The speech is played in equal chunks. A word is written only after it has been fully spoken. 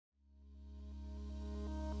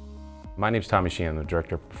My name is Tommy Sheehan, the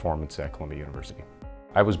Director of Performance at Columbia University.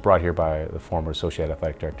 I was brought here by the former Associate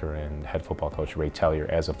Athletic Director and head football coach Ray Tellier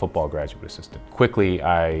as a football graduate assistant. Quickly,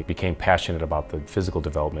 I became passionate about the physical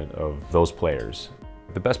development of those players.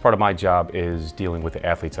 The best part of my job is dealing with the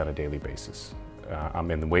athletes on a daily basis.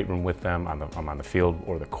 I'm in the weight room with them, I'm on the field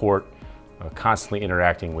or the court, constantly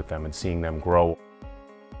interacting with them and seeing them grow.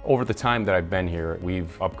 Over the time that I've been here,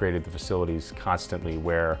 we've upgraded the facilities constantly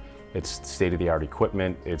where it's state-of-the-art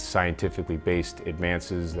equipment, it's scientifically based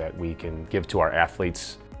advances that we can give to our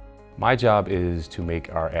athletes. My job is to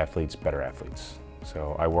make our athletes better athletes.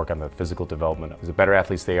 So I work on the physical development. The better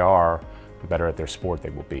athletes they are, the better at their sport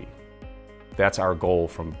they will be. That's our goal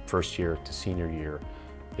from first year to senior year,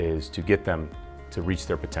 is to get them to reach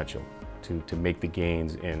their potential, to make the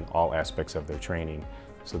gains in all aspects of their training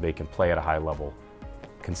so they can play at a high level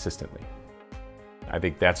consistently. I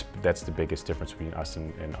think that's the biggest difference between us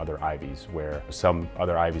and other Ivies, where some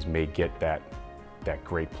other Ivies may get that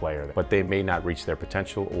great player, but they may not reach their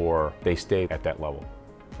potential or they stay at that level.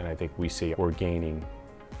 And I think we see we're gaining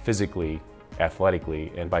physically,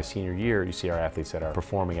 athletically, and by senior year, you see our athletes that are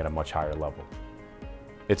performing at a much higher level.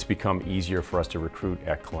 It's become easier for us to recruit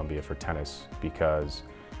at Columbia for tennis because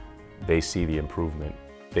they see the improvement.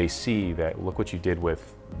 They see that, look what you did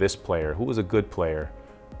with this player, who was a good player,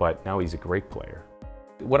 but now he's a great player.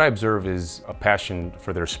 What I observe is a passion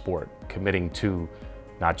for their sport, committing to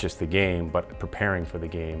not just the game, but preparing for the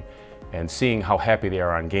game, and seeing how happy they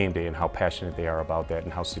are on game day and how passionate they are about that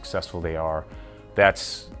and how successful they are.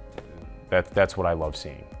 That's what I love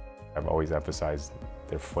seeing. I've always emphasized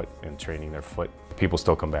their foot and training their foot. People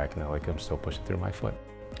still come back and they're like, I'm still pushing through my foot.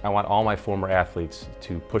 I want all my former athletes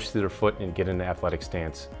to push through their foot and get in the athletic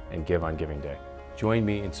stance and give on Giving Day. Join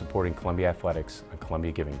me in supporting Columbia Athletics on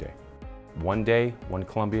Columbia Giving Day. One day, one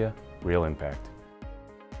Columbia, real impact.